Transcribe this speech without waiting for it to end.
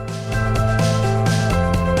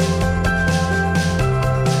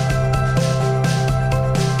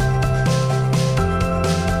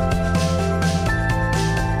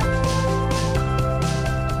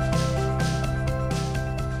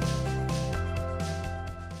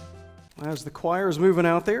As the choir is moving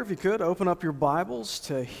out there, if you could, open up your Bibles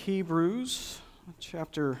to Hebrews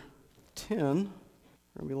chapter 10. We're going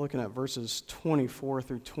to be looking at verses 24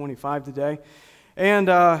 through 25 today. And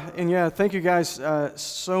yeah, thank you guys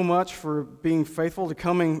so much for being faithful to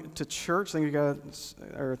coming to church. Thank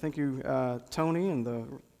you, Tony and the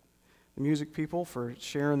music people for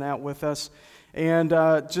sharing that with us. And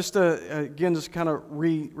just kind of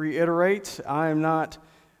reiterate, I am not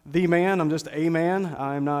the man, I'm just a man.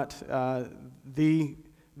 I'm not the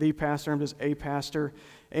pastor, I'm just a pastor.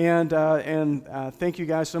 And thank you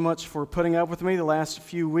guys so much for putting up with me the last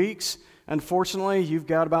few weeks. Unfortunately, you've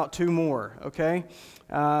got about 2 more, okay?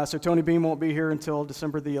 So Tony Beam won't be here until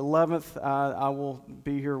December the 11th. I will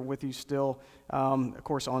be here with you still, of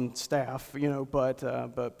course, on staff,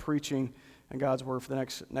 but preaching God's Word for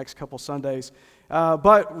the next couple Sundays.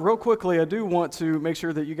 But real quickly, I do want to make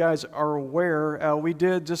sure that you guys are aware, we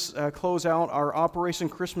did just close out our Operation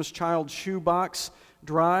Christmas Child Shoebox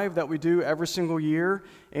drive that we do every single year.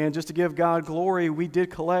 And just to give God glory, we did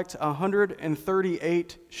collect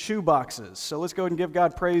 138 shoe boxes. So let's go ahead and give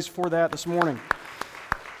God praise for that this morning.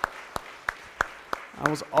 That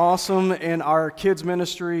was awesome, and our kids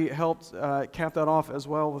ministry helped cap that off as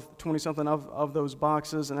well with 20-something of those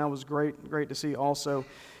boxes, and that was great to see also.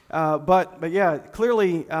 But yeah,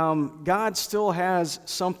 clearly God still has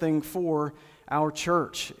something for our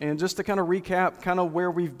church. And just to kind of recap kind of where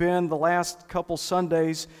we've been the last couple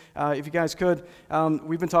Sundays, if you guys could,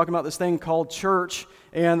 we've been talking about this thing called church.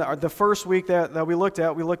 And the first week that we looked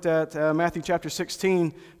at Matthew chapter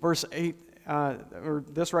 16, verse 8. Or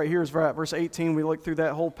this right here is verse 18. We looked through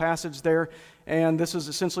that whole passage there, and this is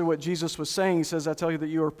essentially what Jesus was saying. He says, I tell you that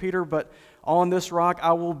you are Peter, but on this rock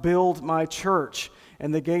I will build my church,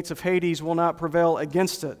 and the gates of Hades will not prevail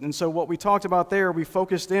against it. And so what we talked about there, we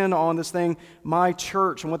focused in on this thing, my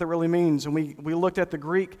church, and what that really means. And we looked at the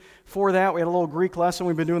Greek for that. We had a little Greek lesson.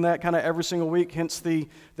 We've been doing that kind of every single week, hence the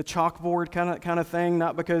chalkboard kind of thing,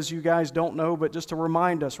 not because you guys don't know, but just to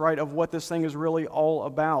remind us, right, of what this thing is really all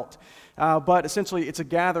about. But essentially, it's a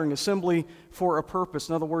gathering, assembly for a purpose.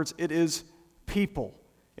 In other words, it is people.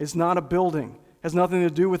 It's not a building. It has nothing to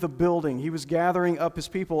do with a building. He was gathering up his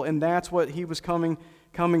people, and that's what he was coming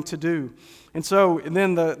to do. And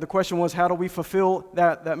then the question was, how do we fulfill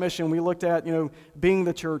that mission? We looked at, being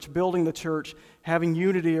the church, building the church, having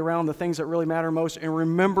unity around the things that really matter most, and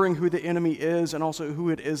remembering who the enemy is and also who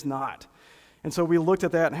it is not. And so we looked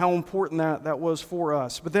at that and how important that was for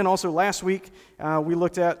us. But then also last week, we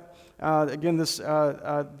looked at again,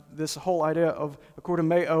 this whole idea of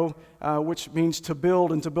akodomeo, which means to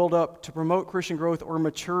build and to build up, to promote Christian growth or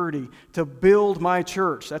maturity, to build my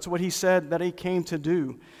church. That's what he said that he came to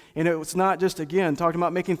do. And it was not just, again, talking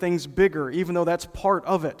about making things bigger, even though that's part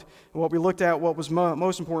of it. And what we looked at, what was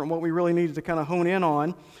most important, what we really needed to kind of hone in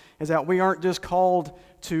on, is that we aren't just called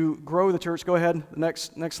to grow the church. Go ahead, the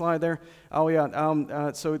next slide there. Oh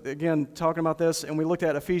yeah, so again, talking about this, and we looked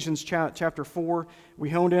at Ephesians chapter 4.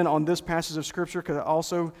 We honed in on this passage of Scripture because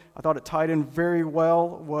I thought it tied in very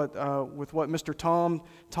well with what Mr. Tom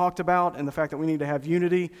talked about and the fact that we need to have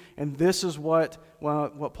unity. And this is what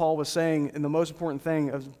Paul was saying, and the most important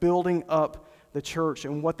thing of building up the church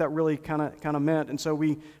and what that really kind of meant. And so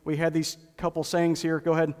we had these couple sayings here.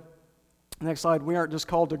 Go ahead. Next slide. We aren't just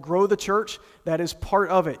called to grow the church. That is part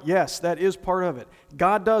of it. Yes, that is part of it.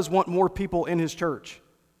 God does want more people in His church.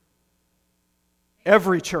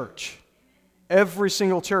 Every church. Every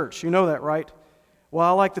single church. You know that, right? Well,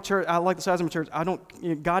 I like the church. I like the size of my church.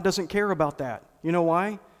 God doesn't care about that. You know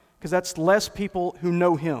why? Because that's less people who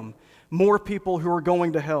know Him. More people who are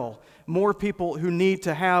going to hell. More people who need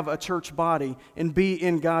to have a church body and be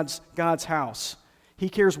in God's house. He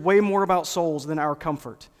cares way more about souls than our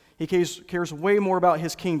comfort. He cares way more about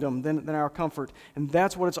His kingdom than our comfort. And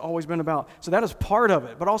that's what it's always been about. So that is part of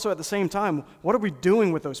it. But also at the same time, what are we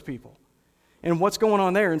doing with those people? And what's going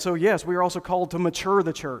on there? And so yes, we are also called to mature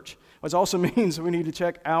the church. Which also means we need to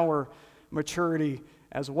check our maturity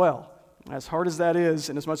as well. As hard as that is,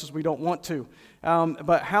 and as much as we don't want to.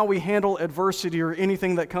 But how we handle adversity or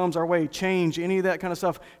anything that comes our way, change, any of that kind of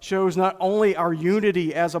stuff, shows not only our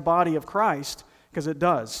unity as a body of Christ, because it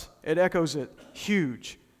does. It echoes it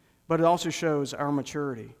huge. But it also shows our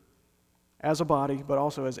maturity as a body, but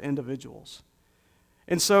also as individuals.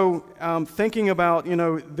 And so thinking about,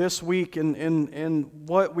 this week and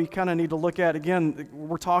what we kind of need to look at, again,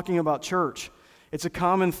 we're talking about church. It's a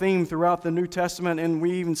common theme throughout the New Testament, and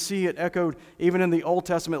we even see it echoed even in the Old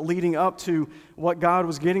Testament leading up to what God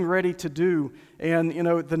was getting ready to do. And,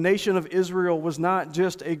 the nation of Israel was not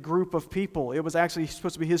just a group of people. It was actually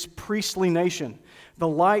supposed to be his priestly nation, the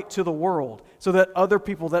light to the world, so that other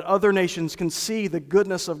people, that other nations can see the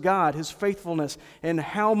goodness of God, his faithfulness, and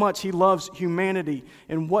how much he loves humanity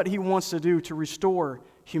and what he wants to do to restore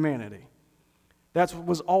humanity. That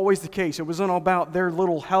was always the case. It wasn't about their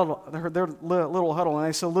little huddle. And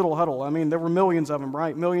I say little huddle. I mean, there were millions of them,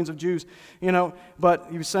 right? Millions of Jews, But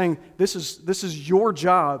he was saying, this is your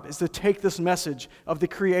job, is to take this message of the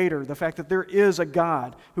Creator, the fact that there is a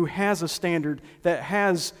God who has a standard, that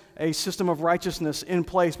has a system of righteousness in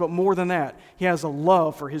place. But more than that, he has a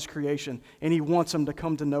love for his creation, and he wants them to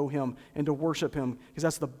come to know him and to worship him, because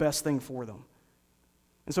that's the best thing for them.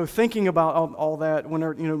 And so thinking about all that, when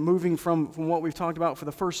they're moving from what we've talked about for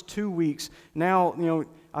the first 2 weeks, now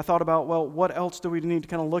I thought about, well, what else do we need to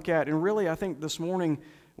kind of look at? And really, I think this morning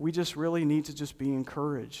we just really need to just be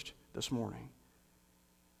encouraged this morning.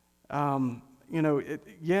 Every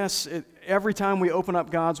time we open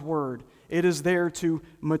up God's Word, it is there to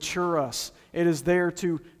mature us. It is there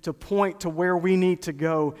to point to where we need to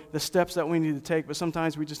go, the steps that we need to take. But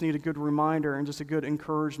sometimes we just need a good reminder and just a good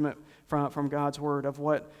encouragement from God's Word of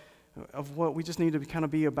what we just need to kind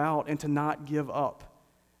of be about and to not give up.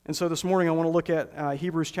 And so this morning I want to look at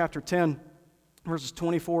Hebrews chapter 10, verses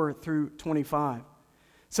 24 through 25. It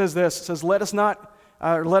says this, it says, let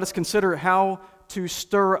us consider how to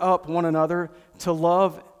stir up one another to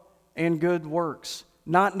love and good works,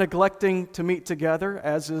 not neglecting to meet together,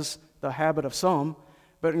 as is the habit of some,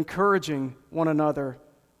 but encouraging one another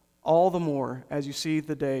all the more as you see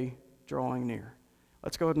the day drawing near.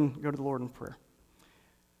 Let's go ahead and go to the Lord in prayer.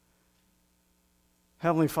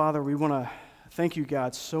 Heavenly Father, we want to thank you,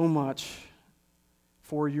 God, so much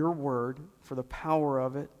for your word, for the power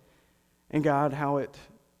of it, and God, how it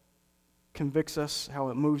convicts us, how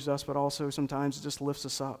it moves us, but also sometimes it just lifts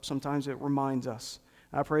us up. Sometimes it reminds us.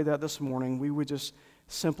 I pray that this morning we would just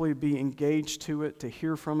simply be engaged to it, to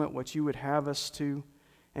hear from it what you would have us to.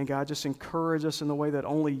 And God, just encourage us in the way that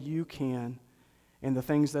only you can, and the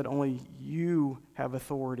things that only you have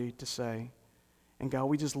authority to say. And God,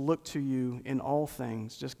 we just look to you in all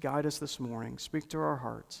things. Just guide us this morning. Speak to our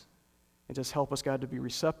hearts. And just help us, God, to be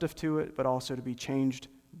receptive to it, but also to be changed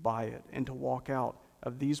by it and to walk out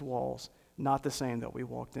of these walls not the same that we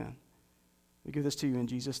walked in. We give this to you in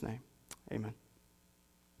Jesus' name. Amen.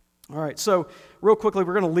 All right, so real quickly,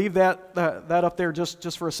 we're going to leave that up there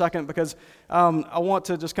just for a second, because I want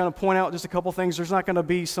to just kind of point out just a couple things. There's not going to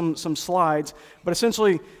be some slides, but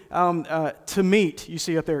essentially to meet, you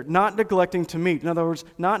see up there, not neglecting to meet. In other words,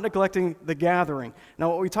 not neglecting the gathering. Now,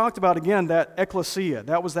 what we talked about, again, that ecclesia,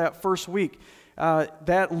 that was that first week.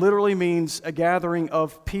 That literally means a gathering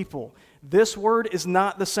of people. This word is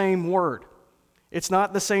not the same word. It's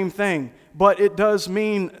not the same thing, but it does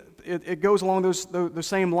mean, it goes along those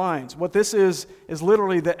same lines. What this is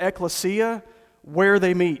literally the ecclesia, where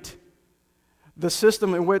they meet. The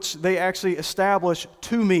system in which they actually establish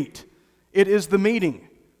to meet. It is the meeting,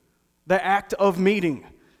 the act of meeting.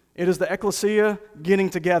 It is the ecclesia getting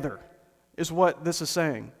together, is what this is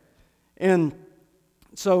saying. And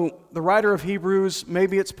so the writer of Hebrews,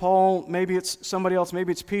 maybe it's Paul, maybe it's somebody else,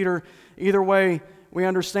 maybe it's Peter. Either way, we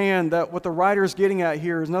understand that what the writer is getting at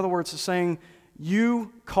here is, in other words, is saying,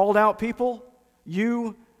 you called out people,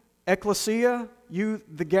 you ecclesia, you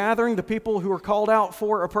the gathering, the people who are called out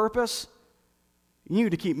for a purpose, you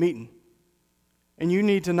need to keep meeting. And you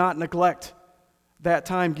need to not neglect that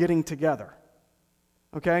time getting together.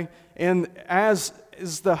 Okay? And as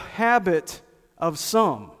is the habit of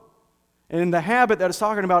some, and the habit that it's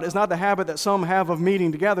talking about is not the habit that some have of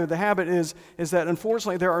meeting together. The habit is that,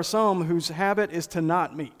 unfortunately, there are some whose habit is to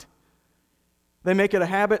not meet. They make it a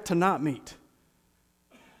habit to not meet.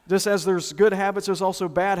 Just as there's good habits, there's also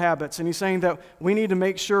bad habits. And he's saying that we need to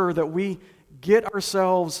make sure that we get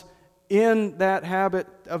ourselves in that habit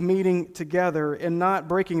of meeting together and not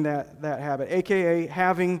breaking that habit, a.k.a.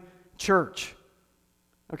 having church.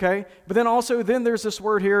 Okay? But then there's this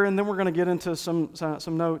word here, and then we're going to get into some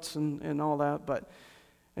notes and all that. But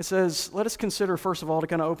it says, let us consider, first of all, to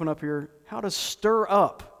kind of open up here, how to stir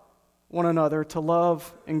up one another to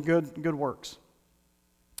love and good works.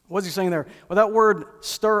 What's he saying there? Well, that word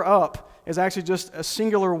stir up is actually just a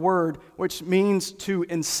singular word, which means to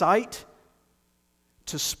incite,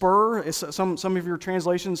 to spur. It's some of your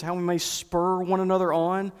translations, how we may spur one another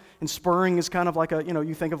on. And spurring is kind of like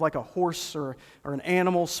you think of like a horse or an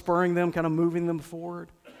animal spurring them, kind of moving them forward.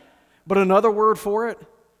 But another word for it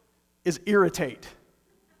is irritate.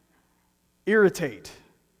 Irritate.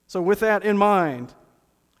 So with that in mind,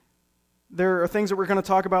 there are things that we're going to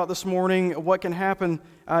talk about this morning, what can happen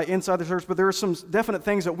inside the church, but there are some definite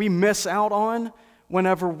things that we miss out on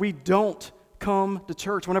whenever we don't come to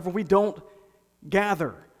church, whenever we don't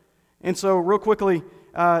gather. And so real quickly,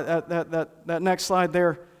 that next slide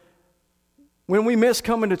there, when we miss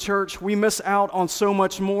coming to church, we miss out on so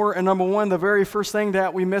much more. And number one, the very first thing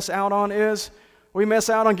that we miss out on is we miss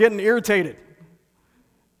out on getting irritated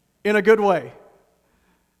in a good way.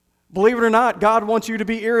 Believe it or not, God wants you to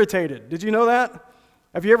be irritated. Did you know that?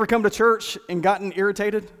 Have you ever come to church and gotten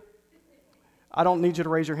irritated? I don't need you to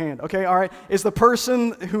raise your hand. Okay, all right. Is the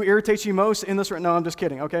person who irritates you most in this room? No, I'm just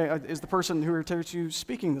kidding. Okay, is the person who irritates you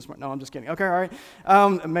speaking this room? No, I'm just kidding. Okay, all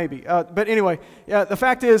right. Maybe. But anyway, yeah. The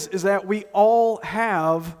fact is that we all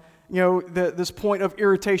have, this point of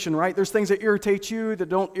irritation, right? There's things that irritate you that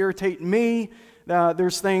don't irritate me.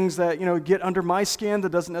 There's things that, get under my skin that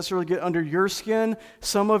doesn't necessarily get under your skin.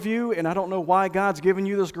 Some of you, and I don't know why God's given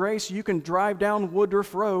you this grace, you can drive down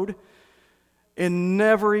Woodruff Road and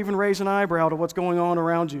never even raise an eyebrow to what's going on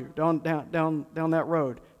around you down that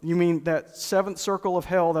road. You mean that seventh circle of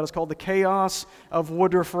hell that is called the chaos of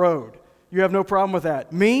Woodruff Road. You have no problem with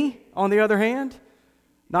that. Me, on the other hand,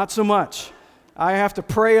 not so much. I have to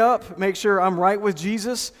pray up, make sure I'm right with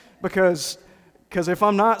Jesus, because if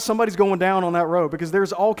I'm not, somebody's going down on that road, because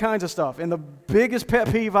there's all kinds of stuff. And the biggest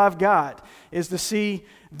pet peeve I've got is to see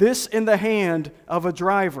this in the hand of a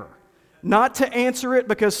driver. Not to answer it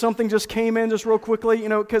because something just came in just real quickly,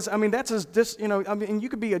 because, that's you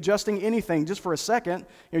could be adjusting anything just for a second.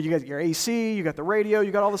 You got your AC, you got the radio,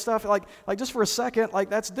 you got all the stuff. Like just for a second,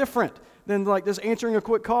 that's different than, just answering a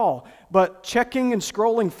quick call. But checking and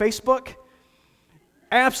scrolling Facebook,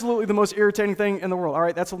 absolutely the most irritating thing in the world. All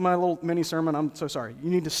right, that's my little mini sermon. I'm so sorry.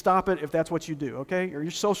 You need to stop it if that's what you do, okay? Or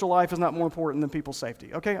your social life is not more important than people's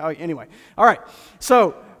safety, okay? Anyway, all right.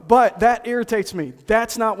 So, but that irritates me.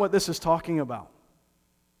 That's not what this is talking about.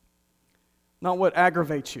 Not what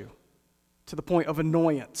aggravates you to the point of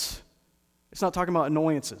annoyance. It's not talking about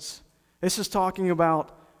annoyances. This is talking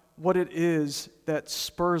about what it is that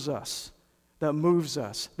spurs us, that moves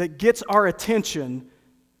us, that gets our attention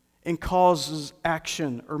and causes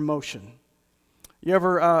action or motion. You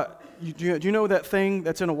ever, do you know that thing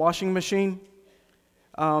that's in a washing machine?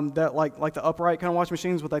 That like the upright kind of washing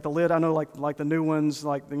machines with the lid. I know like the new ones,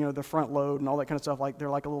 the front load and all that kind of stuff. They're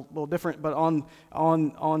a little different. But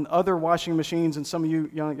on other washing machines, and some of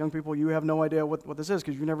you young people, you have no idea what this is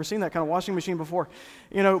because you've never seen that kind of washing machine before.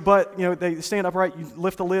 But they stand upright. You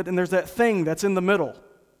lift the lid, and there's that thing that's in the middle.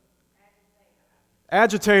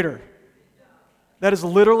 Agitator. That is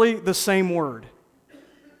literally the same word.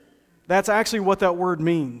 That's actually what that word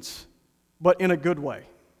means, but in a good way.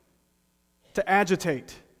 To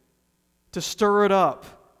agitate, to stir it up,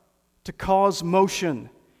 to cause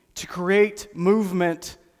motion, to create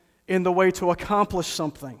movement in the way to accomplish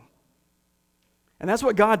something. And that's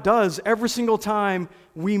what God does every single time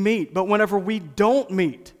we meet. But whenever we don't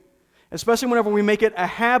meet, especially whenever we make it a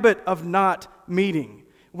habit of not meeting,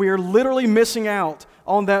 we are literally missing out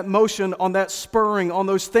on that motion, on that spurring, on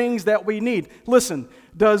those things that we need. Listen,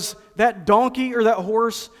 does that donkey or that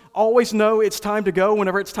horse always know it's time to go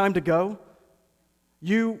whenever it's time to go?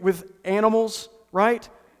 You with animals, right?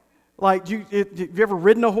 Have you ever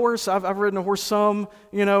ridden a horse? I've ridden a horse some.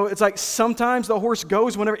 It's like sometimes the horse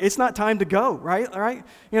goes whenever it's not time to go, right? And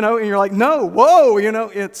you're like, no, whoa,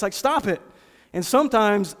 it's like, stop it. And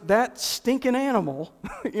sometimes that stinking animal,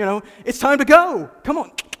 it's time to go. Come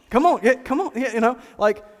on,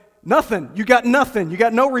 nothing. You got nothing. You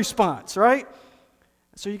got no response, right?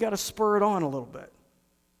 So you got to spur it on a little bit.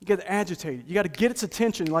 You got to agitate it. You got to get its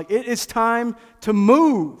attention. It is time to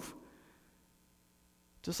move.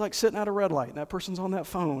 Just like sitting at a red light, and that person's on that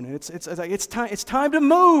phone, and it's time to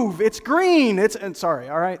move. It's green. Sorry.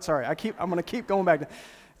 I'm going to keep going back to.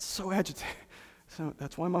 It's so agitated. So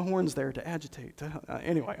that's why my horn's there, to agitate.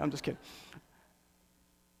 Anyway, I'm just kidding.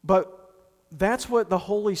 But that's what the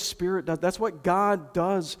Holy Spirit does. That's what God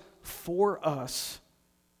does for us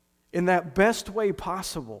in that best way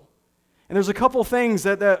possible. And there's a couple things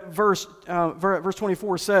that verse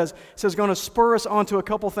 24 says. It says going to spur us on to a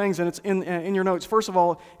couple things, and it's in your notes. First of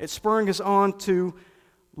all, it's spurring us on to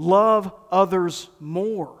love others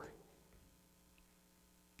more.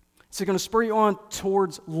 It's going to spur you on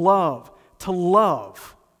towards love, to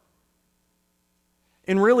love.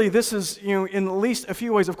 And really, this is, in at least a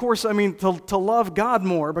few ways. Of course, to love God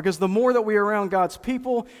more, because the more that we are around God's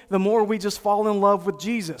people, the more we just fall in love with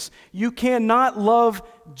Jesus. You cannot love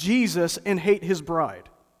Jesus and hate His bride.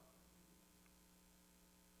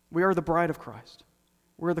 We are the bride of Christ.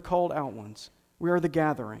 We are the called out ones. We are the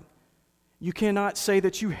gathering. You cannot say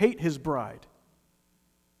that you hate his bride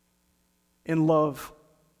and love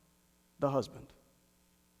the husband.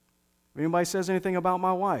 If anybody says anything about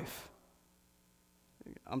my wife,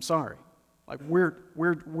 I'm sorry. Like,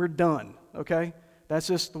 we're done, okay? That's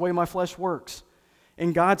just the way my flesh works.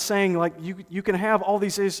 And God's saying, like, you can have all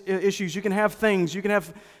these issues, you can have things, you can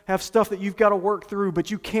have stuff that you've got to work through, but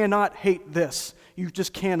you cannot hate this. You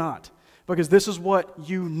just cannot. Because this is what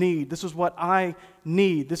you need. This is what I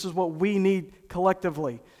need. This is what we need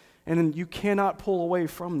collectively. And you cannot pull away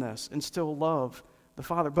from this and still love the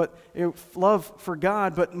Father. But love for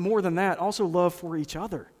God, but more than that, also love for each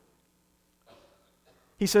other.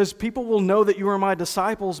 He says, people will know that you are my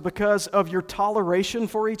disciples because of your toleration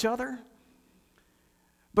for each other,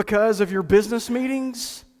 because of your business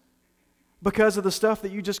meetings, because of the stuff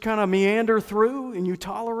that you just kind of meander through and you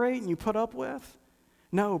tolerate and you put up with.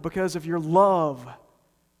 No, because of your love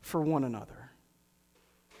for one another.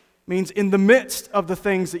 Means in the midst of the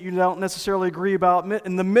things that you don't necessarily agree about,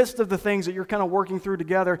 in the midst of the things that you're kind of working through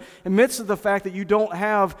together, in the midst of the fact that you don't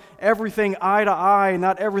have everything eye to eye,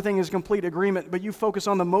 not everything is complete agreement, but you focus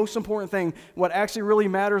on the most important thing, what actually really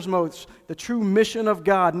matters most, the true mission of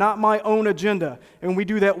God, not my own agenda. And we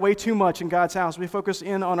do that way too much in God's house. We focus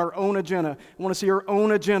in on our own agenda. We want to see our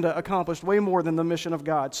own agenda accomplished way more than the mission of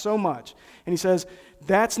God, so much. And he says,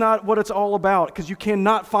 that's not what it's all about, because you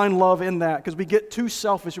cannot find love in that, because we get too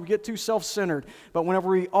selfish, we get too self-centered. But whenever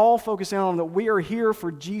we all focus in on that we are here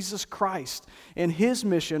for Jesus Christ and his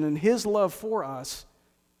mission and his love for us,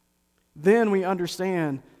 then we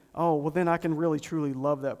understand, oh, well, then I can really truly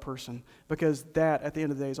love that person, because that, at the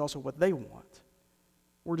end of the day, is also what they want.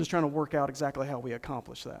 We're just trying to work out exactly how we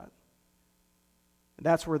accomplish that.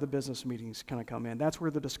 That's where the business meetings kind of come in. That's where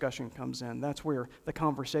the discussion comes in. That's where the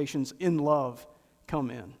conversations in love come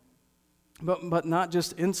in. But not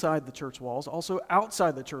just inside the church walls, also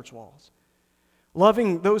outside the church walls.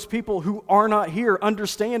 Loving those people who are not here,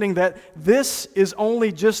 understanding that this is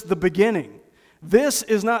only just the beginning. This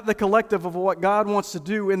is not the collective of what God wants to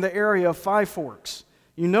do in the area of Five Forks.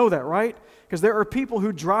 You know that, right? Because there are people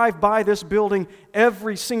who drive by this building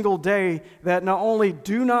every single day that not only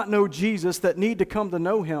do not know Jesus, that need to come to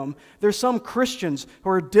know him. There's some Christians who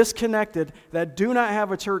are disconnected that do not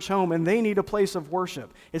have a church home, and they need a place of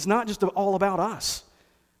worship. It's not just all about us.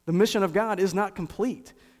 The mission of God is not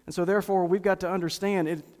complete. And so therefore, we've got to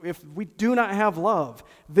understand, if we do not have love,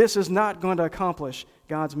 this is not going to accomplish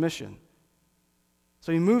God's mission.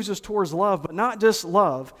 So he moves us towards love, but not just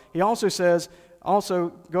love. He also says,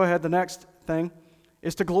 go ahead, the next thing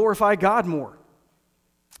is to glorify God more.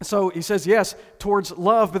 So he says, yes, towards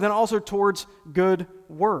love, but then also towards good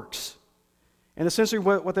works. And essentially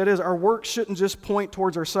what that is, our works shouldn't just point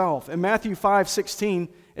towards ourselves. In Matthew 5:16,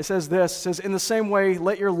 it says this, it says, in the same way,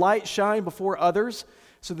 let your light shine before others,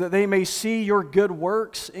 so that they may see your good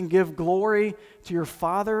works and give glory to your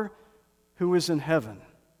Father who is in heaven.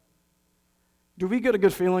 Do we get a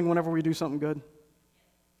good feeling whenever we do something good?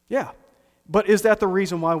 Yeah. But is that the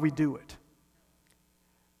reason why we do it?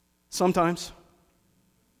 Sometimes.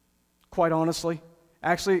 Quite honestly.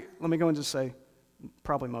 Actually, let me go and just say,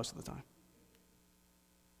 probably most of the time.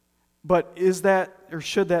 But is that, or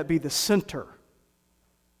should that be the center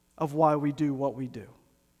of why we do what we do?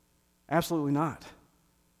 Absolutely not.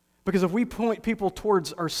 Because if we point people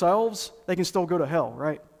towards ourselves, they can still go to hell,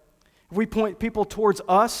 right? If we point people towards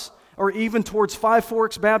us, or even towards Five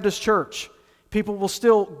Forks Baptist Church, people will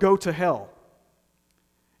still go to hell.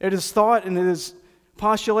 It is thought and it is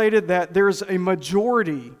postulated that there's a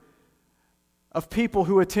majority of people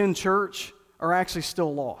who attend church are actually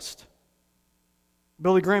still lost.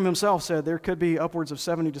 Billy Graham himself said there could be upwards of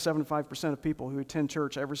 70 to 75% of people who attend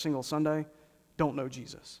church every single Sunday don't know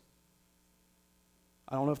Jesus.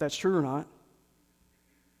 I don't know if that's true or not,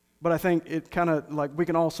 but I think it kind of, like, we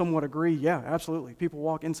can all somewhat agree, yeah, absolutely. People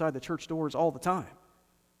walk inside the church doors all the time.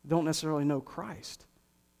 Don't necessarily know Christ.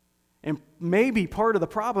 And maybe part of the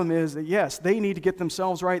problem is that, yes, they need to get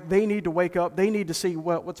themselves right. They need to wake up. They need to see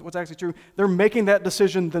what's actually true. They're making that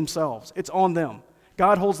decision themselves. It's on them.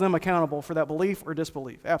 God holds them accountable for that belief or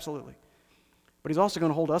disbelief, absolutely. But he's also going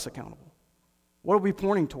to hold us accountable. What are we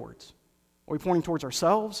pointing towards? Are we pointing towards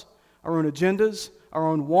ourselves, our own agendas, our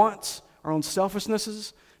own wants, our own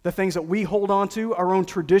selfishnesses, the things that we hold on to, our own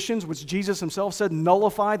traditions, which Jesus himself said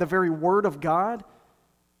nullify the very word of God?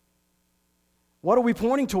 What are we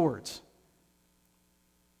pointing towards?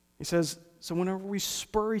 He says, so whenever we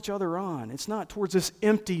spur each other on, it's not towards this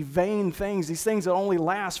empty, vain things, these things that only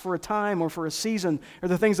last for a time or for a season, or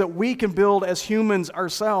the things that we can build as humans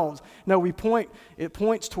ourselves. No, it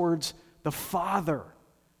points towards the Father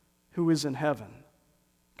who is in heaven,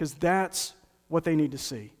 because that's what they need to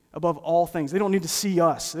see. above all things. They don't need to see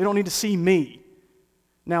us. They don't need to see me.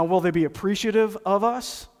 Now, will they be appreciative of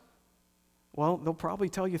us? Well, they'll probably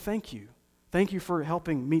tell you thank you. Thank you for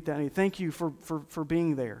helping meet that need. Thank you for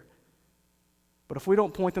being there. But if we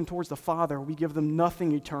don't point them towards the Father, we give them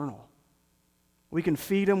nothing eternal. We can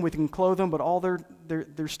feed them, we can clothe them, but all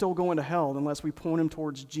they're still going to hell unless we point them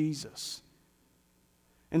towards Jesus.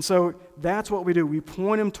 And so that's what we do. We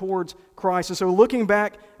point them towards Christ. And so looking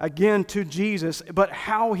back again to Jesus, but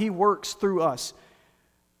how he works through us.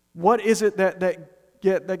 What is it that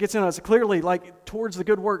gets in us? Clearly, like towards the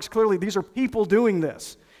good works, clearly these are people doing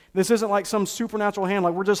this. This isn't like some supernatural hand,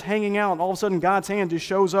 like we're just hanging out and all of a sudden God's hand just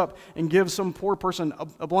shows up and gives some poor person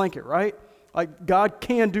a blanket, right? Like God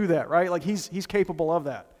can do that, right? Like he's capable of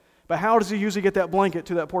that. But how does he usually get that blanket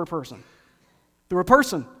to that poor person? Through a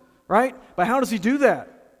person, right? But how does he do that?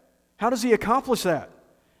 How does he accomplish that?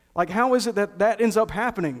 Like how is it that ends up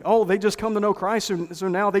happening? Oh, they just come to know Christ, so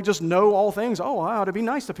now they just know all things. Oh, I ought to be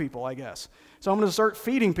nice to people, I guess. So I'm going to start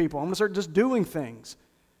feeding people. I'm going to start just doing things.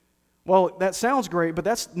 Well, that sounds great, but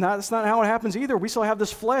that's not how it happens either. We still have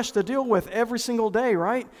this flesh to deal with every single day,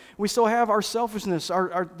 right? We still have our selfishness,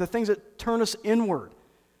 the things that turn us inward.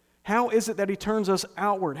 How is it that he turns us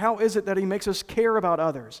outward? How is it that he makes us care about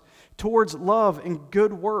others? Towards love and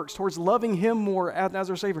good works, towards loving him more as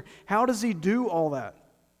our Savior. How does he do all that?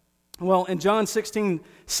 Well, in John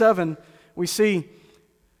 16:7, we see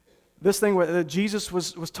this thing that Jesus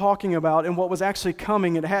was talking about and what was actually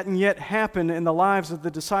coming. It hadn't yet happened in the lives of the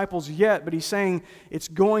disciples yet, but he's saying it's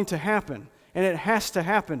going to happen, and it has to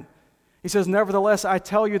happen. He says, "Nevertheless, I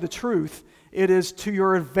tell you the truth, it is to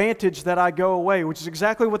your advantage that I go away," which is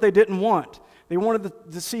exactly what they didn't want. They wanted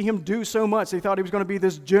to see him do so much. They thought he was going to be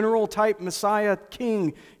this general-type Messiah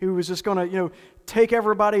king who was just going to, take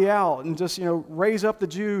everybody out and just, raise up the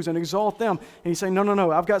Jews and exalt them. And he's saying,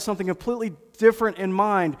 no, I've got something completely different in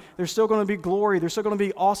mind. There's still going to be glory. There's still going to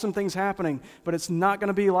be awesome things happening, but it's not going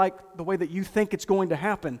to be like the way that you think it's going to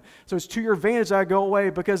happen. So it's to your advantage that I go away,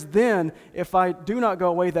 because then if I do not go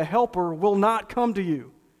away, the Helper will not come to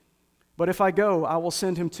you. But if I go, I will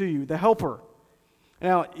send him to you, the Helper.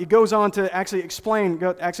 Now, it goes on to actually explain,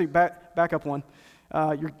 back up one.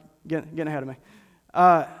 You're getting ahead of me.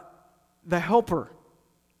 The Helper.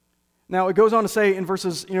 Now, it goes on to say in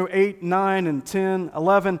verses 8, 9, and 10,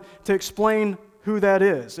 11, to explain who that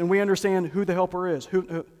is. And we understand who the Helper is.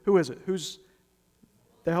 Who is it? Who's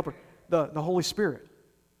the Helper? The Holy Spirit.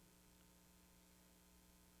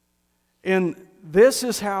 And this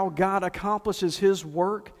is how God accomplishes his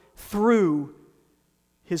work through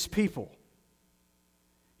his people.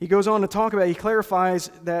 He goes on to talk about, he clarifies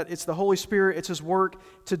that it's the Holy Spirit, it's his work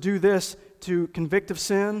to do this, to convict of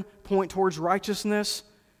sin, point towards righteousness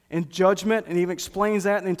and judgment, and he even explains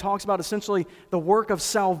that and then talks about essentially the work of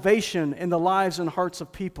salvation in the lives and hearts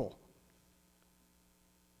of people.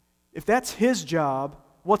 If that's his job,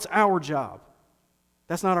 what's our job?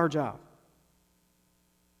 That's not our job.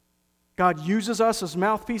 God uses us as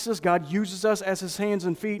mouthpieces. God uses us as his hands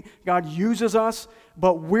and feet. God uses us,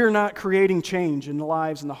 but we're not creating change in the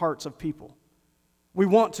lives and the hearts of people. We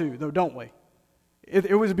want to, though, don't we?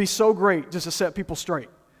 It would be so great just to set people straight.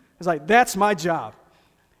 It's like, that's my job.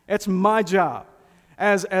 It's my job.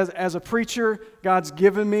 As a preacher, God's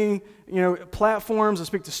given me, platforms to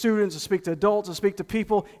speak to students, to speak to adults, to speak to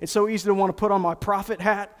people. It's so easy to want to put on my prophet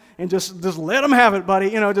hat and just let them have it,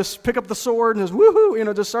 buddy. Just pick up the sword and just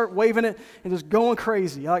woohoo, just start waving it and just going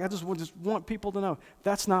crazy. I just want people to know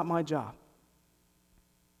that's not my job.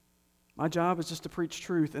 My job is just to preach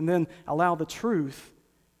truth and then allow the truth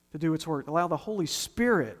to do its work. Allow the Holy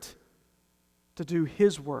Spirit to do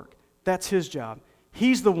his work. That's his job.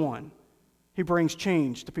 He's the one who brings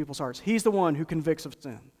change to people's hearts. He's the one who convicts of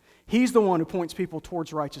sin. He's the one who points people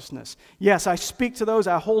towards righteousness. Yes, I speak to those.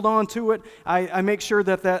 I hold on to it. I make sure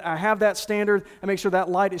that I have that standard. I make sure that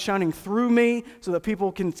light is shining through me so that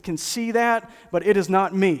people can see that. But it is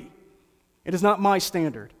not me. It is not my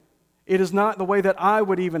standard. It is not the way that I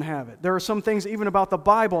would even have it. There are some things even about the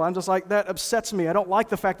Bible, I'm just like, that upsets me. I don't like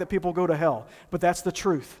the fact that people go to hell. But that's the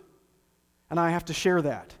truth. And I have to share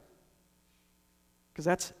that. Because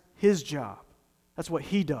that's his job. That's what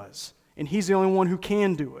he does. And he's the only one who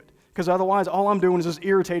can do it. Because otherwise, all I'm doing is just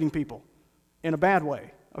irritating people in a bad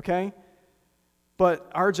way, okay? But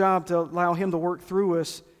our job to allow him to work through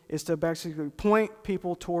us is to basically point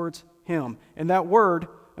people towards him. And that word,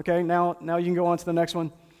 okay, now you can go on to the next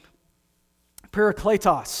one.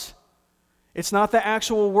 Parakletos. It's not the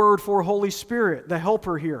actual word for Holy Spirit, the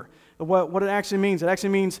helper here. What it actually means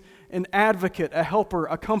an advocate, a helper,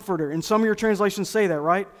 a comforter. And some of your translations say that,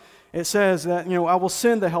 right? It says that, I will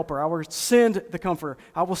send the helper. I will send the comforter.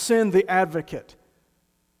 I will send the advocate.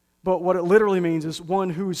 But what it literally means is one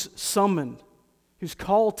who's summoned, who's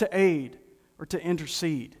called to aid or to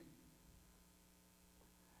intercede.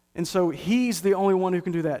 And so he's the only one who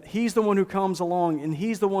can do that. He's the one who comes along, and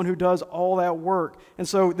he's the one who does all that work. And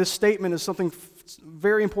so this statement is something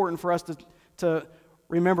very important for us to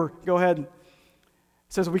remember. Go ahead. It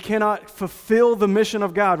says we cannot fulfill the mission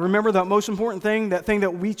of God. Remember that most important thing, that thing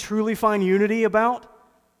that we truly find unity about?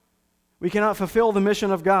 We cannot fulfill the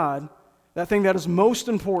mission of God, that thing that is most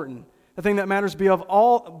important, the thing that matters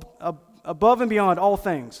above and beyond all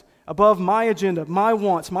things. Above my agenda, my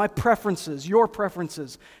wants, my preferences, your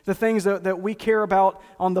preferences, the things that we care about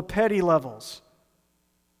on the petty levels,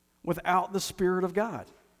 without the Spirit of God.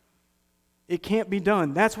 It can't be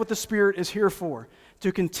done. That's what the Spirit is here for,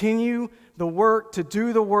 to continue the work, to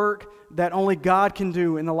do the work that only God can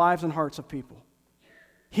do in the lives and hearts of people.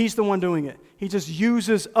 He's the one doing it. He just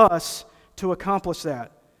uses us to accomplish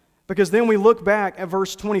that. Because then we look back at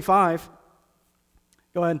verse 25.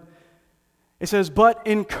 Go ahead. It says, but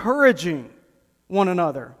encouraging one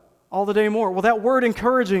another all the day more. Well, that word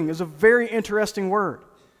encouraging is a very interesting word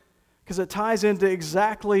because it ties into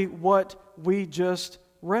exactly what we just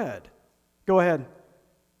read. Go ahead.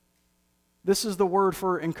 This is the word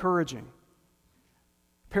for encouraging.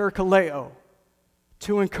 Parakaleo,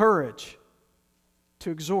 to encourage,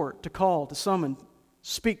 to exhort, to call, to summon,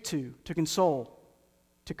 speak to console,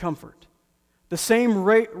 to comfort. The same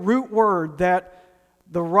root word that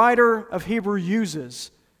the writer of Hebrew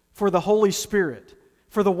uses for the Holy Spirit,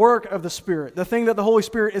 for the work of the Spirit, the thing that the Holy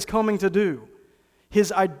Spirit is coming to do,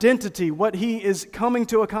 His identity, what He is coming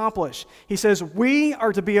to accomplish. He says we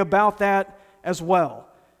are to be about that as well.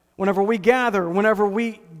 Whenever we gather, whenever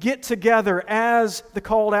we get together as the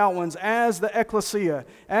called out ones, as the ecclesia,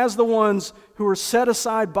 as the ones who are set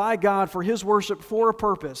aside by God for His worship for a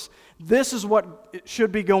purpose, this is what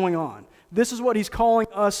should be going on. This is what He's calling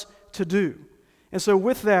us to do. And so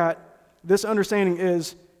with that, this understanding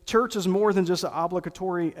is church is more than just an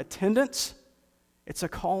obligatory attendance. It's a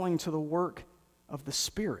calling to the work of the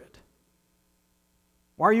Spirit.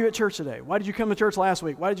 Why are you at church today? Why did you come to church last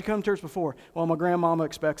week? Why did you come to church before? Well, my grandmama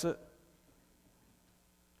expects it.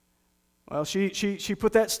 Well, she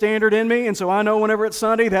put that standard in me, and so I know whenever it's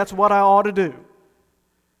Sunday, that's what I ought to do.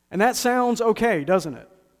 And that sounds okay, doesn't it?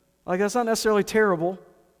 Like, that's not necessarily terrible.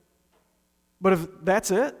 But if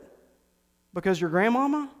that's it, because your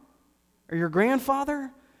grandmama or your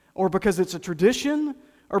grandfather, or because it's a tradition,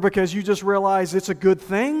 or because you just realize it's a good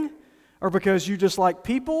thing, or because you just like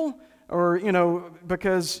people, or,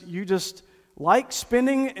 because you just like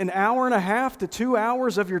spending an hour and a half to 2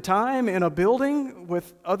 hours of your time in a building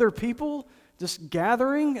with other people, just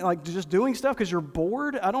gathering, like just doing stuff because you're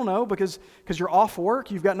bored, I don't know, because you're off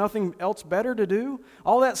work, you've got nothing else better to do.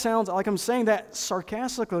 All that sounds like I'm saying that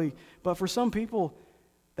sarcastically, but for some people,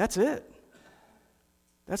 that's it.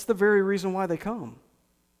 That's the very reason why they come.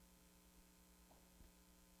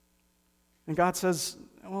 And God says,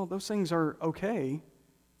 well, those things are okay,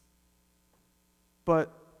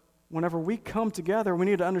 but whenever we come together, we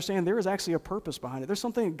need to understand there is actually a purpose behind it. There's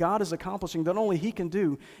something that God is accomplishing that only He can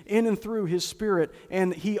do in and through His Spirit,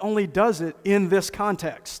 and He only does it in this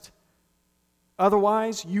context.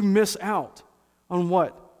 Otherwise, you miss out on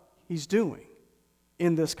what He's doing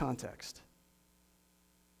in this context.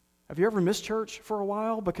 Have you ever missed church for a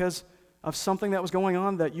while because of something that was going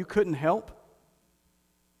on that you couldn't help?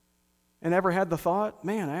 And ever had the thought,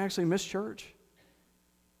 man, I actually missed church?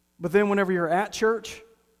 But then whenever you're at church,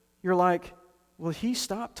 you're like, will he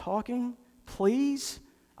stop talking, please?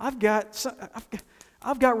 I've got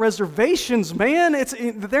reservations, man.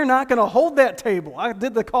 They're not going to hold that table. I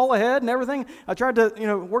did the call ahead and everything. I tried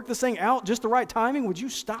to, work this thing out just the right timing. Would you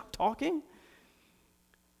stop talking?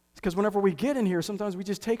 Because whenever we get in here, sometimes we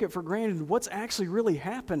just take it for granted what's actually really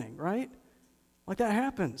happening, right? Like that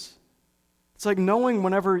happens. It's like knowing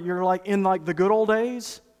whenever you're like in like the good old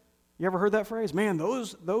days. You ever heard that phrase? Man,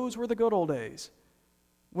 those were the good old days.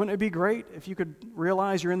 Wouldn't it be great if you could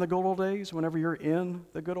realize you're in the good old days whenever you're in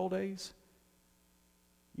the good old days?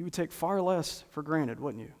 You would take far less for granted,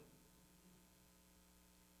 wouldn't you?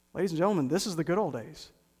 Ladies and gentlemen, this is the good old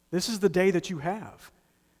days. This is the day that you have.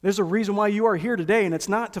 There's a reason why you are here today, and it's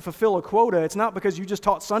not to fulfill a quota. It's not because you just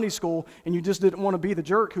taught Sunday school and you just didn't want to be the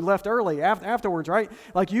jerk who left early afterwards, right?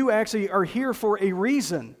 Like you actually are here for a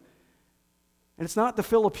reason. And it's not to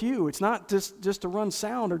fill a pew. It's not just to run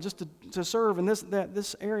sound or just to serve in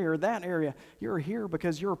this area or that area. You're here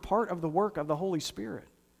because you're a part of the work of the Holy Spirit.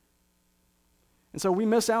 And so we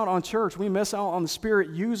miss out on church. We miss out on the Spirit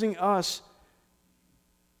using us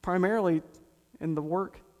primarily in the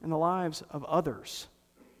work and the lives of others.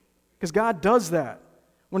 Because God does that.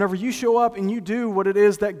 Whenever you show up and you do what it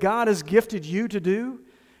is that God has gifted you to do,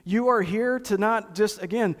 you are here to not just,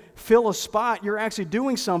 again, fill a spot. You're actually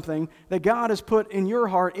doing something that God has put in your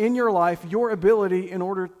heart, in your life, your ability in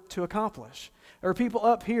order to accomplish. There are people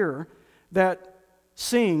up here that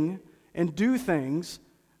sing and do things,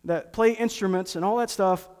 that play instruments and all that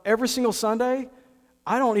stuff every single Sunday.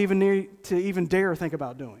 I don't even need to even dare think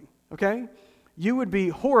about doing, okay? You would be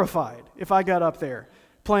horrified if I got up there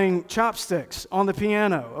playing chopsticks on the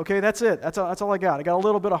piano, okay? That's it. That's all I got. I got a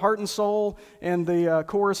little bit of heart and soul and the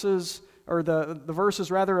choruses, or the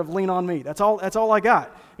verses rather, of Lean on Me. That's all I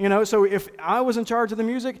got, you know? So if I was in charge of the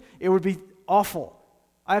music, it would be awful,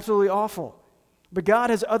 absolutely awful. But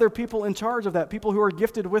God has other people in charge of that, people who are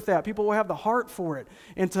gifted with that, people who have the heart for it,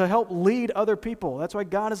 and to help lead other people. That's why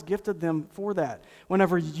God has gifted them for that.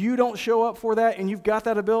 Whenever you don't show up for that and you've got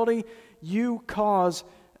that ability, you cause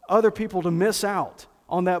other people to miss out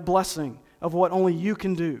on that blessing of what only you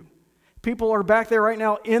can do. People are back there right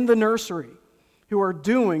now in the nursery who are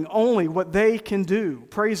doing only what they can do.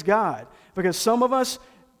 Praise God. Because some of us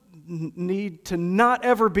need to not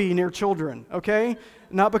ever be near children, okay?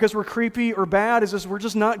 Not because we're creepy or bad, it's just we're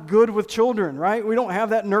just not good with children, right? We don't have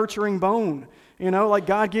that nurturing bone. You know, like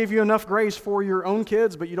God gave you enough grace for your own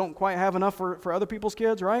kids, but you don't quite have enough for other people's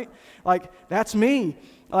kids, right? Like, that's me.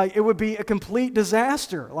 Like, it would be a complete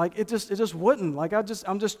disaster. Like, it just wouldn't. Like, I'm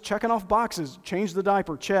just checking off boxes. Change the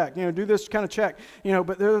diaper, check. You know, do this kind of check. You know,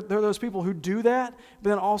 but there are those people who do that, but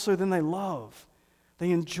then also then they love.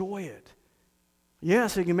 They enjoy it.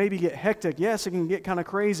 Yes, it can maybe get hectic. Yes, it can get kind of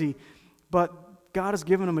crazy, but God has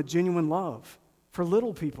given them a genuine love for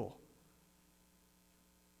little people.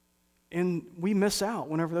 And we miss out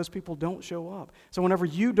whenever those people don't show up. So whenever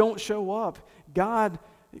you don't show up, God,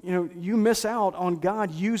 you miss out on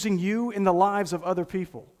God using you in the lives of other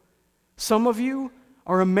people. Some of you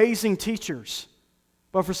are amazing teachers,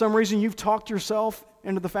 but for some reason you've talked yourself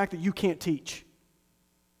into the fact that you can't teach.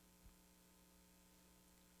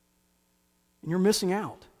 And you're missing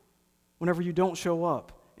out whenever you don't show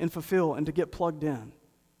up and fulfill and to get plugged in.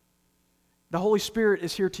 The Holy Spirit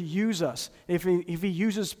is here to use us. If he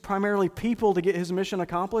uses primarily people to get His mission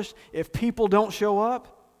accomplished, if people don't show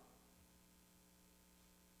up,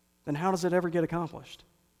 then how does it ever get accomplished?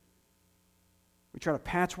 We try to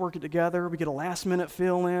patchwork it together. We get a last-minute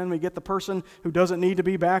fill-in. We get the person who doesn't need to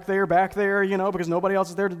be back there, because nobody else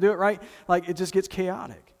is there to do it, right? Like, it just gets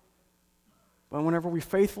chaotic. But whenever we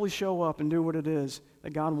faithfully show up and do what it is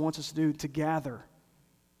that God wants us to do, to gather,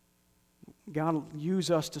 God will use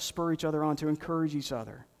us to spur each other on, to encourage each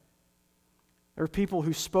other. There are people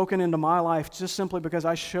who've spoken into my life just simply because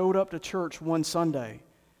I showed up to church one Sunday.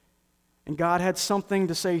 And God had something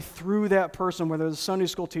to say through that person, whether it was a Sunday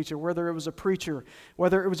school teacher, whether it was a preacher,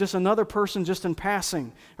 whether it was just another person just in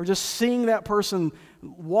passing, or just seeing that person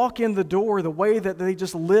walk in the door, the way that they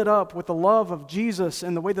just lit up with the love of Jesus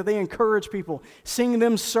and the way that they encourage people, seeing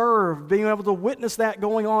them serve, being able to witness that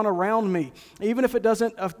going on around me. Even if it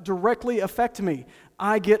doesn't directly affect me,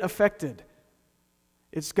 I get affected.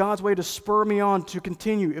 It's God's way to spur me on to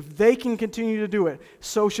continue. If they can continue to do it,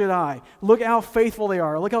 so should I. Look how faithful they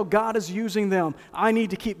are. Look how God is using them. I need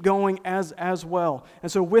to keep going as well.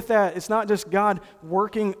 And so with that, it's not just God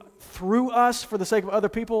working through us for the sake of other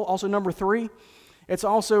people. Also, number 3, it's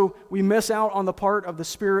also we miss out on the part of the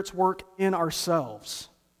Spirit's work in ourselves.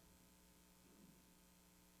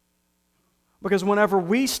 Because whenever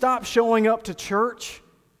we stop showing up to church,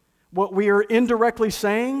 what we are indirectly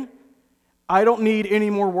saying, I don't need any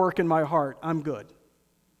more work in my heart. I'm good.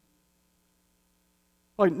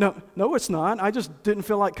 Like, no, it's not. I just didn't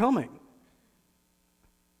feel like coming.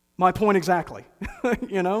 My point exactly.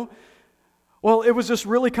 Well, it was just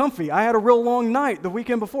really comfy. I had a real long night the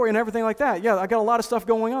weekend before and everything like that. Yeah, I got a lot of stuff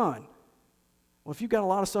going on. Well, if you've got a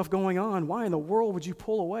lot of stuff going on, why in the world would you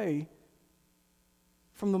pull away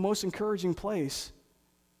from the most encouraging place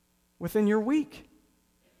within your week?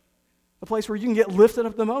 The place where you can get lifted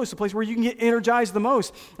up the most, the place where you can get energized the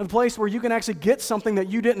most, and the place where you can actually get something that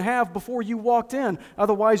you didn't have before you walked in.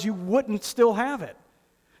 Otherwise, you wouldn't still have it.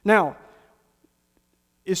 Now,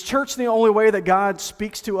 is church the only way that God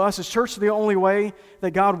speaks to us? Is church the only way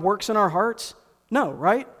that God works in our hearts? No,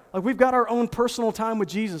 right? Like, we've got our own personal time with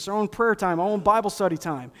Jesus, our own prayer time, our own Bible study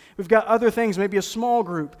time. We've got other things, maybe a small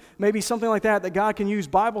group, maybe something like that God can use,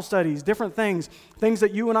 Bible studies, different things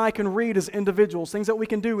that you and I can read as individuals, things that we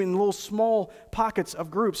can do in little small pockets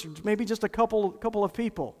of groups, maybe just a couple of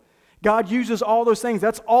people. God uses all those things.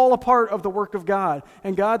 That's all a part of the work of God.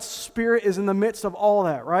 And God's Spirit is in the midst of all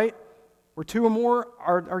that, right? Where two or more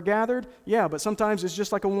are gathered, yeah, but sometimes it's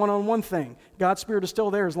just like a one-on-one thing. God's Spirit is still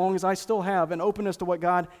there as long as I still have an openness to what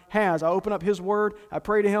God has. I open up His Word, I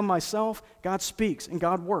pray to Him myself, God speaks and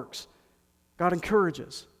God works. God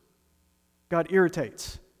encourages. God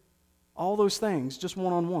irritates. All those things, just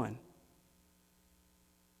one-on-one.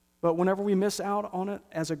 But whenever we miss out on it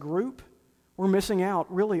as a group, we're missing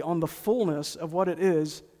out really on the fullness of what it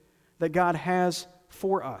is that God has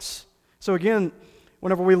for us. So again,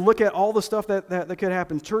 whenever we look at all the stuff that could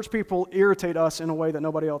happen, church people irritate us in a way that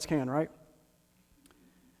nobody else can, right?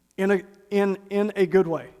 In a good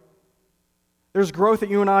way. There's growth that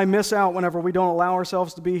you and I miss out whenever we don't allow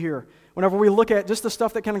ourselves to be here. Whenever we look at just the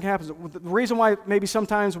stuff that kind of happens, the reason why maybe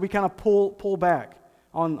sometimes we kind of pull back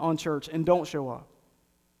on church and don't show up.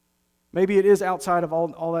 Maybe it is outside of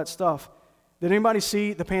all that stuff. Did anybody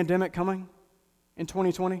see the pandemic coming in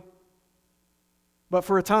 2020? But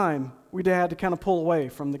for a time, we had to kind of pull away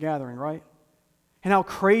from the gathering, right? And how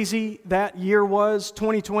crazy that year was,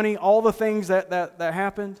 2020, all the things that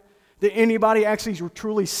happened. Did anybody actually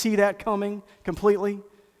truly see that coming completely?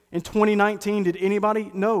 In 2019, did anybody?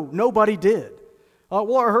 No, nobody did.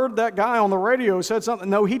 Well, I heard that guy on the radio said something.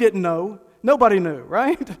 No, he didn't know. Nobody knew,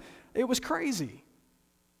 right? It was crazy.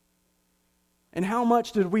 And how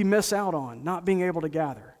much did we miss out on not being able to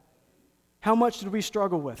gather? How much did we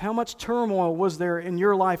struggle with? How much turmoil was there in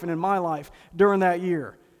your life and in my life during that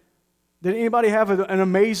year? Did anybody have an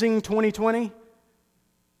amazing 2020?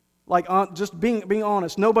 Like, just being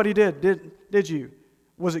honest, nobody did. Did you?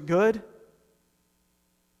 Was it good?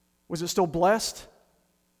 Was it still blessed?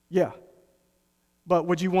 Yeah. But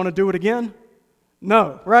would you want to do it again?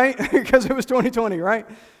 No, right? Because it was 2020, right?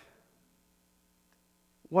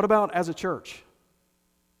 What about as a church?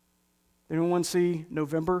 Did anyone see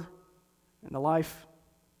November in the life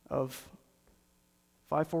of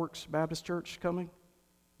Five Forks Baptist Church coming?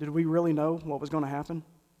 Did we really know what was going to happen?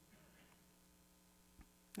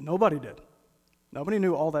 Nobody did. Nobody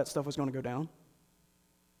knew all that stuff was going to go down.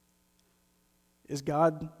 Is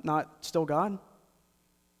God not still God?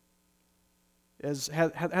 Has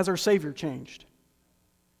our Savior changed?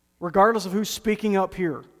 Regardless of who's speaking up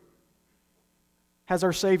here, has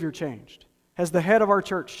our Savior changed? Has the head of our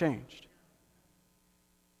church changed?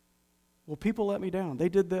 Well, people let me down. They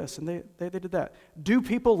did this and they did that. Do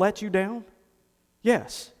people let you down?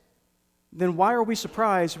 Yes. Then why are we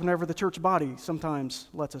surprised whenever the church body sometimes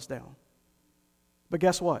lets us down? But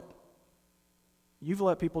guess what? You've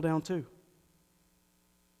let people down too.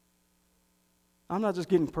 I'm not just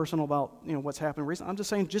getting personal about what's happened recently. I'm just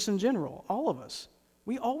saying just in general, all of us.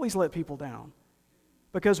 We always let people down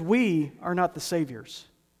because we are not the saviors.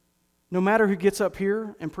 No matter who gets up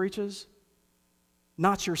here and preaches,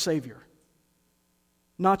 not your Savior,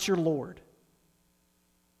 not your Lord.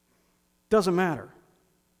 Doesn't matter.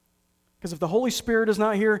 Because if the Holy Spirit is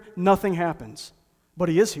not here, nothing happens. But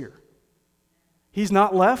He is here. He's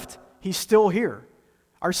not left. He's still here.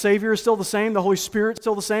 Our Savior is still the same. The Holy Spirit is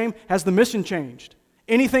still the same. Has the mission changed?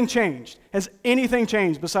 Anything changed? Has anything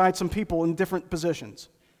changed besides some people in different positions?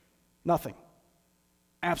 Nothing.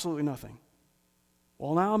 Absolutely nothing.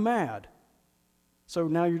 Well, now I'm mad. So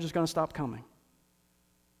now you're just going to stop coming.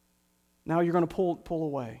 Now you're going to pull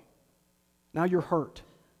away. Now you're hurt.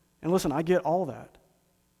 And listen, I get all that.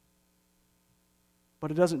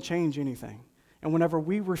 But it doesn't change anything. And whenever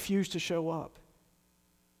we refuse to show up,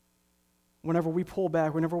 whenever we pull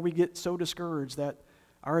back, whenever we get so discouraged that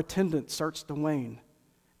our attendance starts to wane,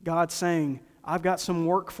 God's saying, I've got some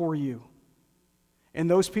work for you. And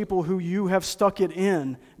those people who you have stuck it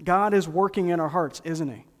in, God is working in our hearts, isn't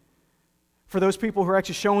He? For those people who are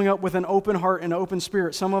actually showing up with an open heart and an open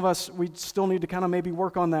spirit, some of us, we still need to kind of maybe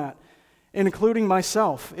work on that. Including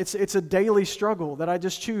myself. It's a daily struggle that I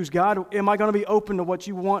just choose. God, am I going to be open to what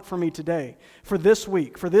you want for me today, for this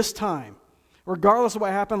week, for this time? Regardless of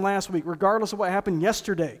what happened last week, regardless of what happened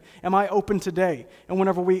yesterday, am I open today? And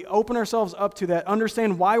whenever we open ourselves up to that,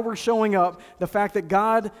 understand why we're showing up, the fact that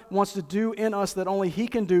God wants to do in us that only He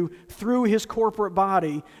can do through His corporate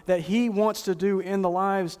body, that He wants to do in the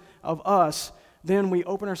lives of us, then we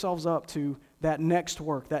open ourselves up to that next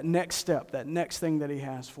work, that next step, that next thing that He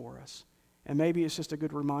has for us. And maybe it's just a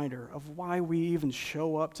good reminder of why we even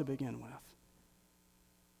show up to begin with.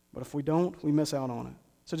 But if we don't, we miss out on it.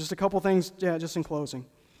 So just a couple things, just in closing.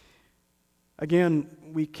 Again,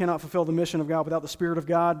 we cannot fulfill the mission of God without the Spirit of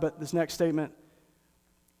God, but this next statement,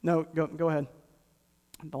 no, go ahead.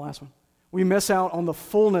 The last one. We miss out on the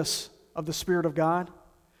fullness of the Spirit of God.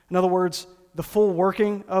 In other words, the full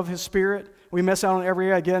working of His Spirit. We miss out on every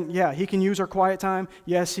area. Again, yeah, He can use our quiet time.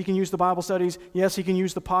 Yes, He can use the Bible studies. Yes, He can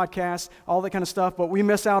use the podcast, all that kind of stuff. But we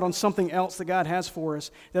miss out on something else that God has for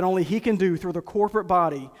us that only He can do through the corporate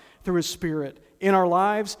body, through His Spirit, in our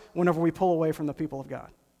lives whenever we pull away from the people of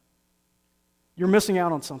God. You're missing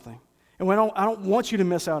out on something. And I don't want you to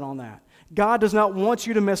miss out on that. God does not want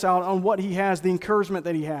you to miss out on what He has, the encouragement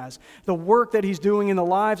that He has, the work that He's doing in the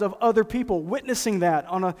lives of other people, witnessing that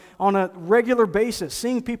on a regular basis,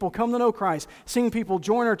 seeing people come to know Christ, seeing people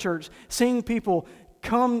join our church, seeing people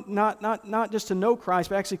come not just to know Christ,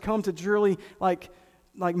 but actually come to truly like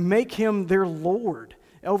make Him their Lord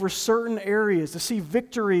over certain areas, to see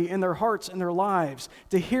victory in their hearts and their lives,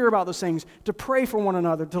 to hear about those things, to pray for one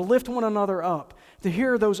another, to lift one another up, to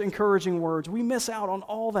hear those encouraging words. We miss out on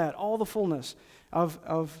all that, all the fullness of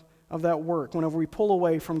that work whenever we pull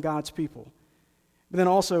away from God's people. But then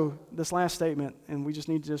also, this last statement, and we just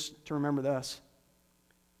need to remember this,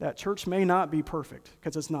 that church may not be perfect,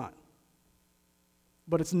 because it's not.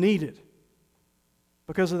 But it's needed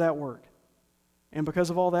because of that work. And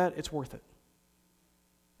because of all that, it's worth it.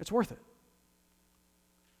 It's worth it.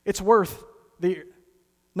 It's worth the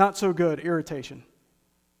not so good irritation,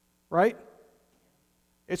 right?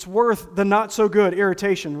 It's worth the not so good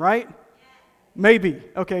irritation, right? Maybe.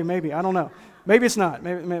 Okay, maybe. I don't know. Maybe it's not.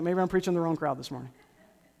 Maybe I'm preaching the wrong crowd this morning.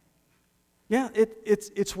 Yeah,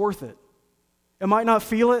 it's worth it. It might not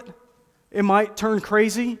feel it. It might turn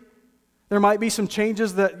crazy. There might be some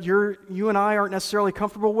changes that you and I aren't necessarily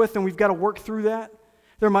comfortable with, and we've got to work through that.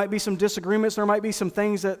 There might be some disagreements. There might be some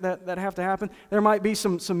things that have to happen. There might be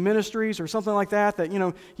some ministries or something like that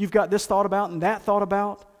you've got this thought about and that thought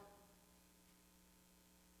about.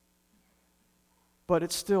 But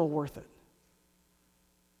it's still worth it.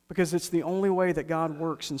 Because it's the only way that God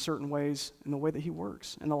works in certain ways, in the way that He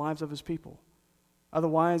works in the lives of His people.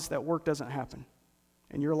 Otherwise, that work doesn't happen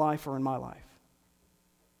in your life or in my life.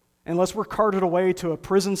 Unless we're carted away to a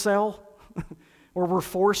prison cell or we're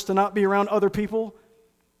forced to not be around other people,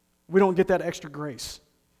 we don't get that extra grace.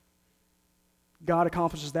 God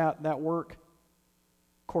accomplishes that work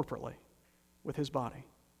corporately with His body.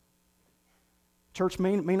 Church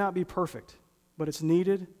may not be perfect, but it's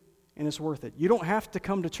needed and it's worth it. You don't have to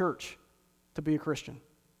come to church to be a Christian.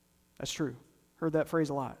 That's true. Heard that phrase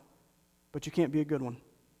a lot. But you can't be a good one.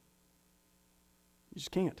 You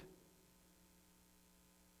just can't.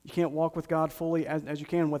 You can't walk with God fully as you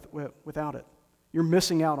can without it. You're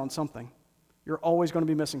missing out on something. You're always going to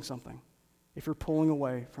be missing something if you're pulling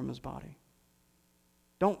away from His body.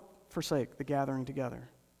 Don't forsake the gathering together,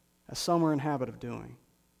 as some are in habit of doing.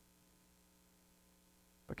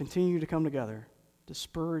 But continue to come together to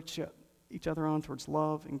spur each other on towards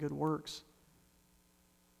love and good works.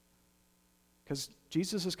 Because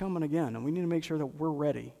Jesus is coming again, and we need to make sure that we're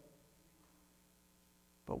ready.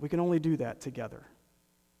 But we can only do that together.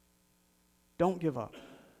 Don't give up.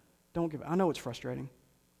 Don't give up. I know it's frustrating.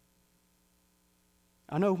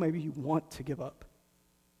 I know maybe you want to give up.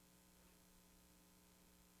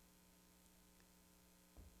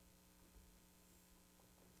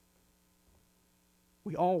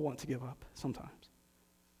 We all want to give up sometimes.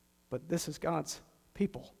 But this is God's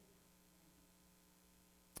people.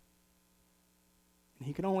 And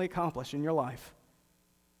He can only accomplish in your life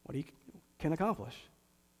what He can accomplish.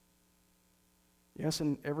 Yes,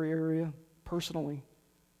 in every area, personally.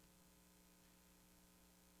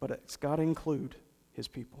 But it's got to include His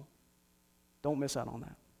people. Don't miss out on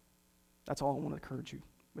that. That's all I want to encourage you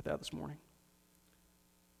with that this morning.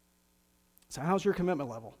 So how's your commitment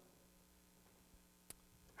level?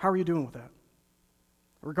 How are you doing with that?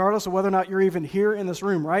 Regardless of whether or not you're even here in this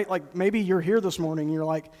room, right? Like maybe you're here this morning and you're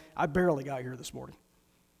like, I barely got here this morning.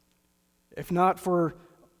 If not for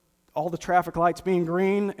all the traffic lights being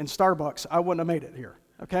green and Starbucks, I wouldn't have made it here,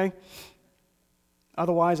 okay?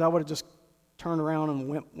 Otherwise, I would have just turned around and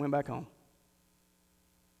went back home.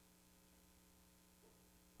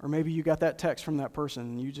 Or maybe you got that text from that person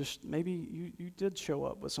and you did show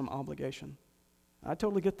up with some obligation. I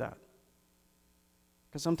totally get that.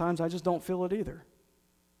 Because sometimes I just don't feel it either.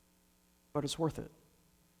 But it's worth it.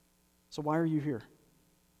 So why are you here?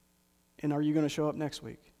 And are you going to show up next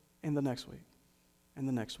week, and the next week, and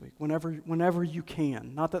the next week? Whenever you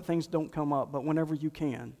can. Not that things don't come up, but whenever you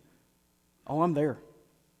can. Oh, I'm there.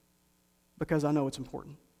 Because I know it's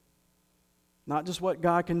important. Not just what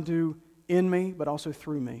God can do in me, but also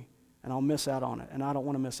through me. And I'll miss out on it, and I don't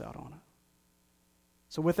want to miss out on it.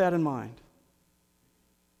 So with that in mind,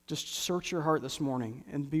 just search your heart this morning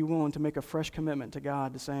and be willing to make a fresh commitment to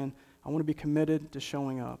God, to saying, I want to be committed to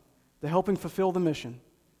showing up, to helping fulfill the mission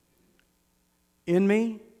in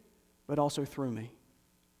me, but also through me.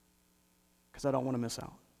 because I don't want to miss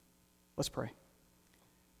out. Let's pray.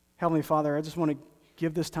 Heavenly Father, I just want to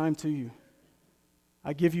give this time to you.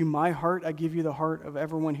 I give you my heart. I give you the heart of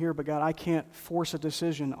everyone here. But God, I can't force a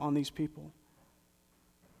decision on these people.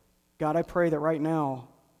 God, I pray that right now,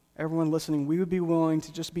 everyone listening, we would be willing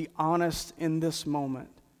to just be honest in this moment.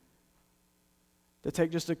 To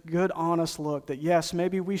take just a good, honest look that, yes,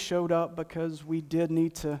 maybe we showed up because we did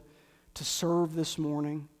need to serve this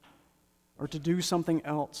morning, or to do something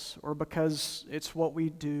else, or because it's what we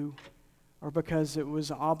do, or because it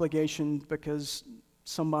was an obligation because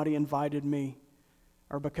somebody invited me,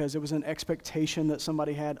 or because it was an expectation that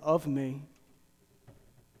somebody had of me.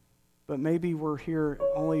 But maybe we're here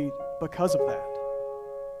only because of that.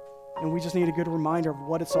 And we just need a good reminder of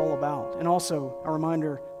what it's all about. And also a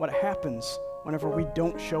reminder what happens whenever we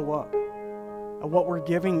don't show up, of what we're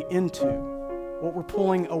giving into, what we're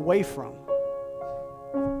pulling away from.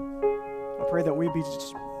 I pray that we be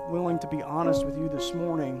just willing to be honest with you this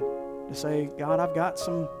morning to say, God, I've got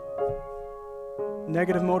some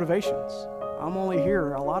negative motivations. I'm only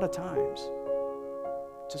here a lot of times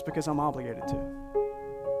just because I'm obligated to.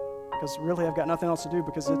 Because really I've got nothing else to do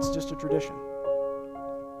because it's just a tradition.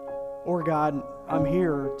 Or God, I'm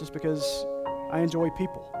here just because I enjoy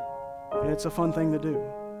people and it's a fun thing to do.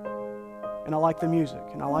 And I like the music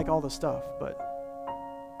and I like all the stuff, but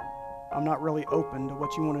I'm not really open to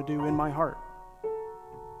what you want to do in my heart.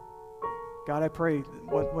 God, I pray,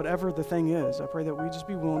 whatever the thing is, I pray that we just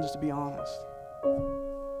be willing just to be honest.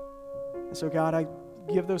 And so, God, I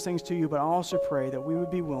give those things to you, but I also pray that we would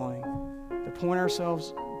be willing to point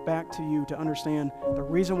ourselves back to you to understand the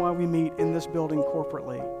reason why we meet in this building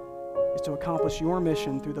corporately is to accomplish your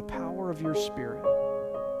mission through the power of your Spirit,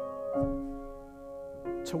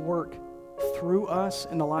 to work through us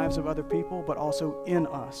in the lives of other people, but also in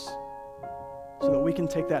us, so that we can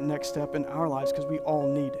take that next step in our lives because we all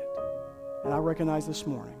need it. And I recognize this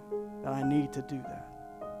morning that I need to do that.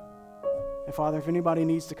 And Father, if anybody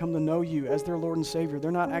needs to come to know you as their Lord and Savior, they're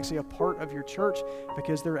not actually a part of your church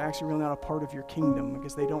because they're actually really not a part of your kingdom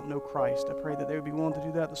because they don't know Christ. I pray that they would be willing to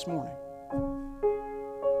do that this morning.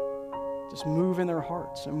 Just move in their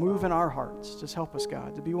hearts and move in our hearts. Just help us,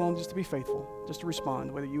 God, to be willing just to be faithful, just to respond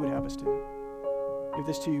the way that you would have us to. Give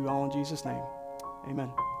this to you all in Jesus' name.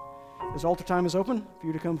 Amen. This altar time is open for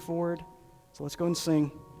you to come forward. So let's go and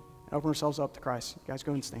sing and open ourselves up to Christ. You guys,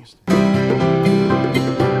 go and stand.